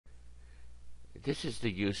This is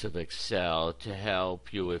the use of Excel to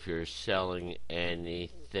help you if you're selling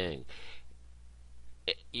anything.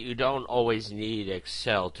 You don't always need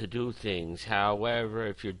Excel to do things. However,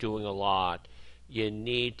 if you're doing a lot, you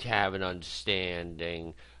need to have an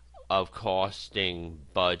understanding of costing,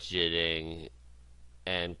 budgeting,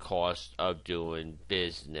 and cost of doing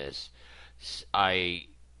business. I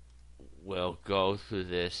will go through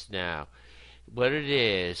this now. What it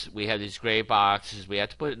is, we have these gray boxes. We have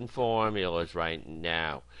to put in formulas right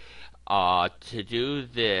now. To do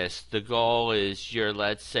this, the goal is you're,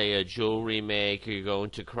 let's say, a jewelry maker. You're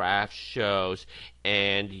going to craft shows,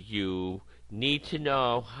 and you need to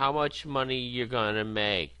know how much money you're going to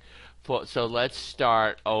make. So let's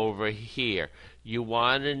start over here. You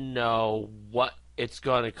want to know what it's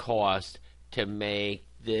going to cost to make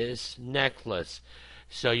this necklace.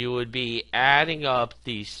 So you would be adding up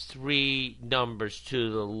these three numbers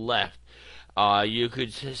to the left. You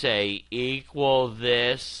could say equal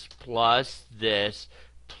this plus this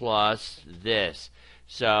plus this.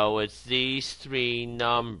 So it's these three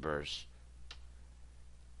numbers.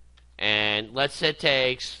 And let's say it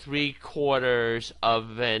takes 3/4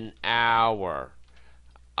 of an hour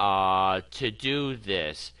to do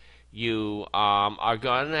this. You are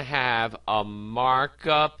going to have a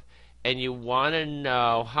markup, and you want to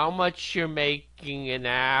know how much you're making an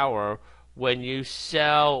hour when you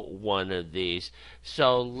sell one of these.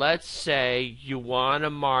 So let's say you want to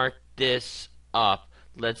mark this up,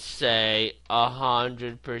 let's say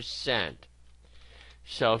 100%.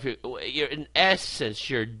 So if you're in essence,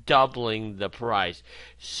 you're doubling the price.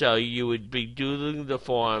 So you would be doing the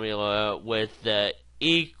formula with the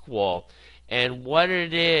equal. And what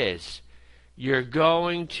it is, you're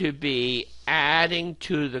going to be adding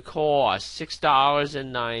to the cost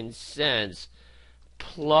 $6.09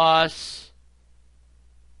 plus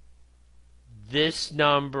this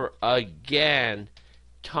number again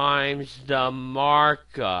times the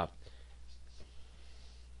markup,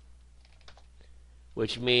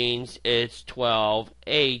 which means it's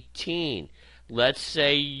 $12.18. Let's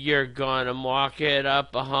say you're going to mark it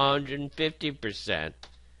up 150%.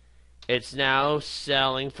 It's now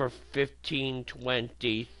selling for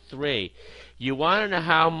 $15.23. You want to know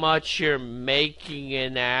how much you're making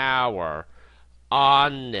an hour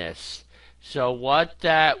on this. So what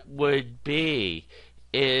that would be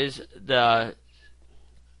is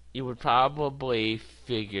you would probably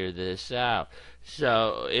figure this out.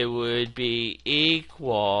 So it would be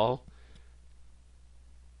equal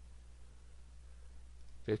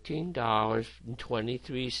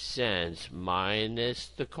 $15.23 minus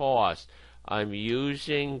the cost. I'm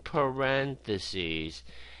using parentheses,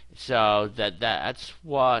 so that's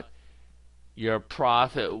what your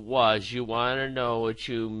profit was. You want to know what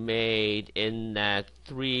you made in that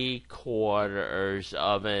 3/4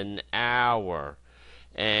 of an hour.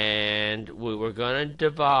 And we were going to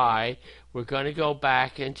divide. We're going to go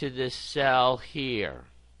back into this cell here.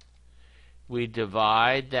 We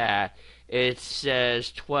divide that. It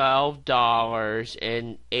says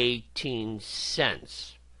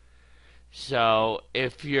 $12.18. So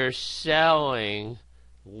if you're selling,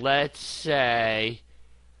 let's say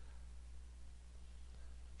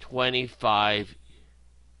 25,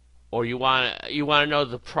 or you want to know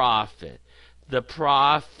the profit. The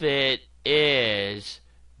profit is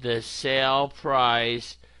the sale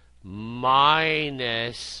price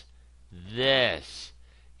minus this.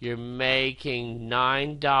 You're making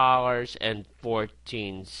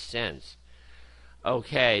 $9.14.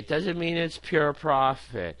 Okay, it doesn't mean it's pure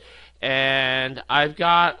profit. And I've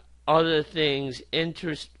got other things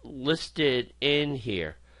listed in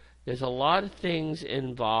here. There's a lot of things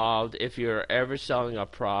involved if you're ever selling a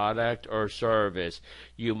product or service.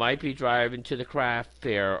 You might be driving to the craft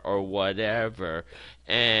fair or whatever,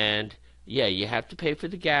 and yeah, you have to pay for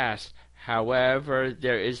the gas. However,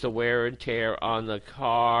 there is the wear and tear on the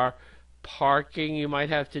car. Parking, you might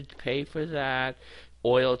have to pay for that.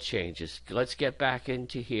 Oil changes. Let's get back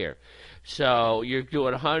into here. So you're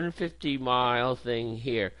doing a 150-mile thing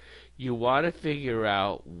here. You want to figure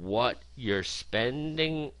out what you're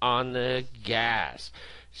spending on the gas.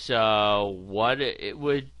 So what it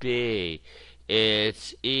would be,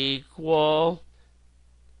 it's equal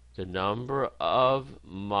the number of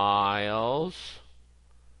miles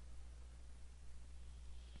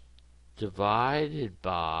divided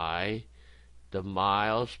by the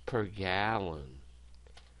miles per gallon,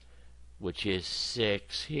 which is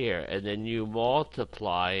 6 here, and then you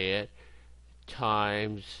multiply it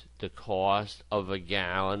times the cost of a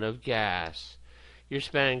gallon of gas. You're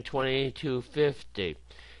spending $22.50.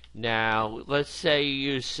 Now let's say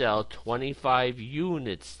you sell 25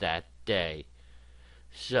 units that day.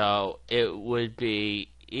 So it would be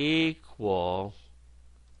equal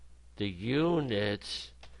the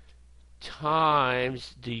units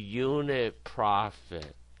times the unit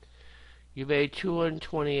profit. You made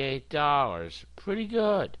 $228. Pretty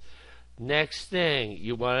good. Next thing,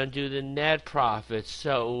 you want to do the net profit.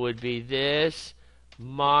 So it would be this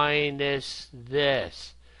minus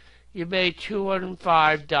this. You made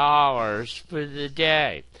 $205 for the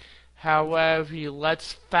day. However,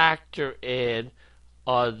 let's factor in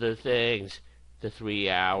other things. The 3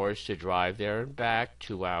 hours to drive there and back,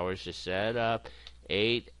 2 hours to set up,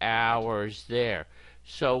 8 hours there.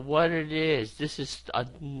 So what it is, this is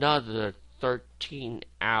another 13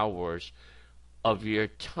 hours of your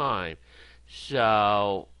time.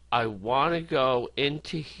 So I want to go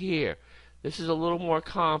into here. This is a little more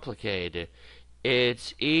complicated.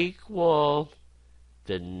 It's equal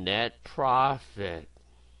the net profit,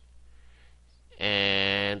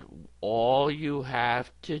 and all you have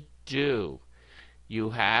to do, you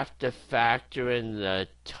have to factor in the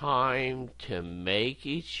time to make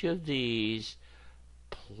each of these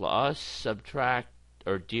plus subtract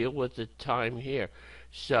or deal with the time here.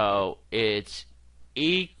 So it's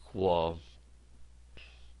equal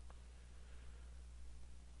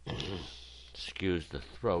excuse the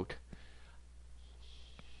throat.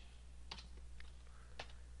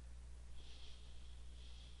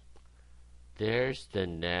 There's the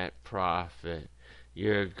net profit.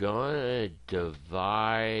 You're going to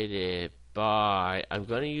divide it by, I'm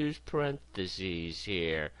going to use parentheses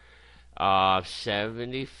here,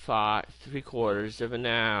 75, 3/4 of an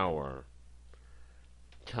hour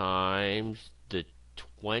times the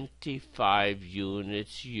 25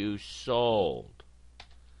 units you sold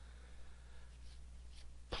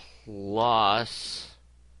plus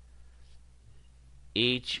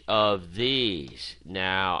each of these.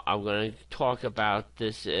 Now, I'm going to talk about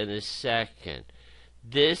this in a second.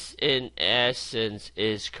 This, in essence,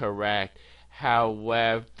 is correct.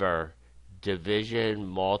 However, division,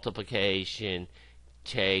 multiplication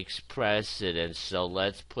takes precedence. So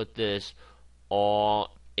let's put this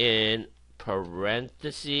all in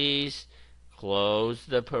parentheses. Close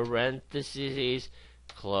the parentheses.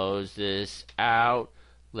 Close this out.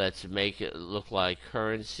 Let's make it look like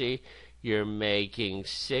currency. You're making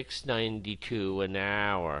 $6.92 an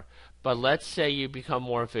hour. But let's say you become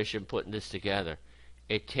more efficient putting this together.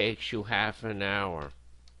 It takes you half an hour.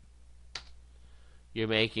 You're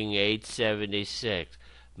making $8.76.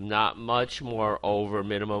 Not much more over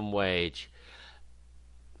minimum wage.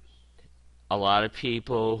 A lot of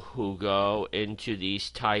people who go into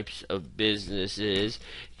these types of businesses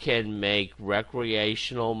can make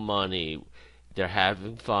recreational money. They're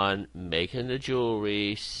having fun, making the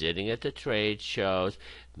jewelry, sitting at the trade shows,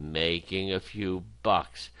 making a few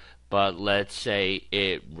bucks. But let's say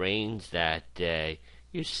it rains that day.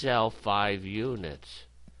 You sell 5 units.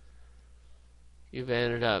 You've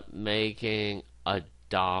ended up making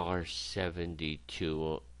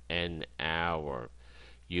 $1.72 an hour.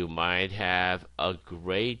 You might have a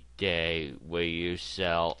great day where you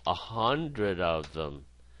sell 100 of them.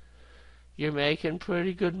 You're making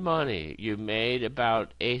pretty good money. You made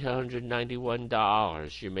about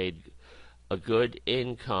 $891. You made a good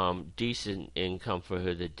income, decent income for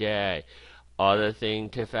the day. Other thing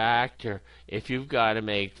to factor, if you've got to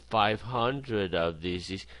make 500 of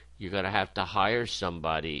these, you're going to have to hire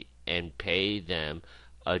somebody and pay them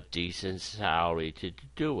a decent salary to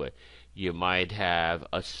do it. You might have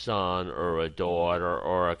a son or a daughter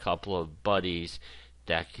or a couple of buddies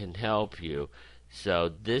that can help you.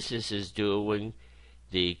 So this is doing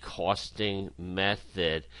the costing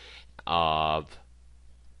method of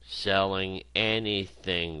selling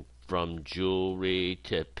anything from jewelry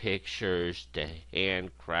to pictures to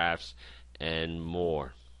handcrafts and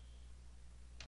more.